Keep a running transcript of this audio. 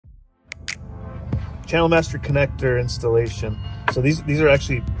channel master connector installation. So these are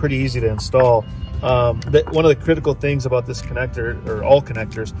actually pretty easy to install. One of the critical things about this connector, or all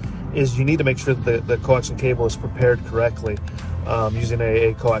connectors, is you need to make sure that the coaxial cable is prepared correctly using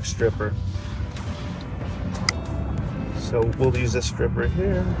a coax stripper. So we'll use this stripper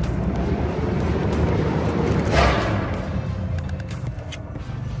here.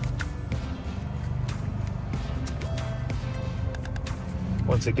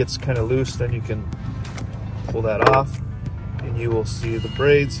 Once it gets kind of loose, then you can pull that off, and you will see the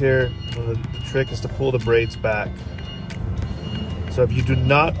braids here. The trick is to pull the braids back. So if you do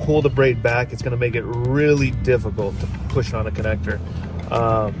not pull the braid back, it's going to make it really difficult to push on a connector.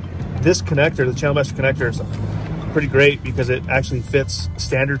 This connector, the channel master connector, is pretty great because it actually fits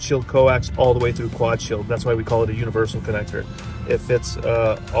standard shield coax all the way through quad shield. That's why we call it a universal connector. It fits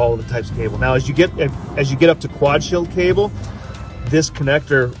all the types of cable. Now, as you get up to quad shield cable, this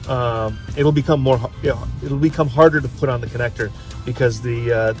connector, it'll become harder to put on the connector because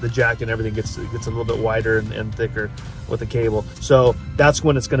the jack and everything gets a little bit wider and thicker with the cable. So that's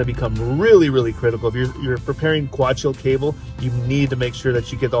when it's going to become really, really critical. If you're preparing quad shield cable, you need to make sure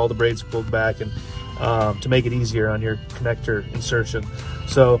that you get all the braids pulled back and to make it easier on your connector insertion.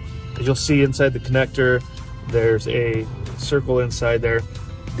 So as you'll see inside the connector, there's a circle inside there.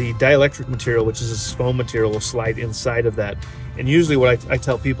 The dielectric material, which is a foam material, will slide inside of that. And usually what I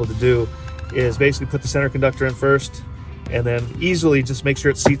tell people to do is basically put the center conductor in first, and then easily just make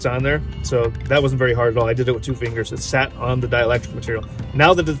sure it seats on there. So that wasn't very hard at all. I did it with 2 fingers. It sat on the dielectric material.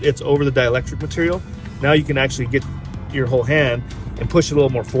 Now that it's over the dielectric material, now you can actually get your whole hand and push a little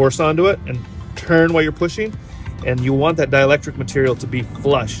more force onto it and turn while you're pushing. And you want that dielectric material to be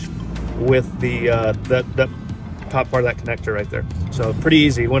flush with the that top part of that connector right there. So pretty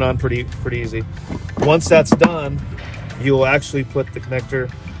easy. Went on pretty easy. Once that's done, you will actually put the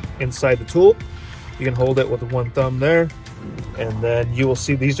connector inside the tool. You can hold it with one thumb there, and then you will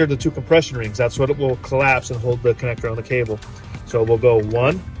see these are the 2 compression rings. That's what it will collapse and hold the connector on the cable. So we'll go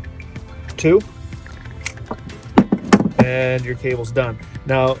 1, 2, and your cable's done.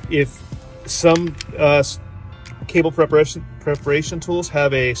 Now, if some cable preparation tools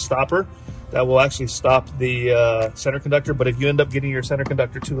have a stopper that will actually stop the center conductor, but if you end up getting your center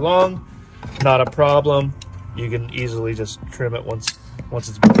conductor too long, not a problem. You can easily just trim it once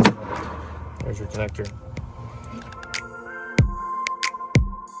it's built. There's your connector.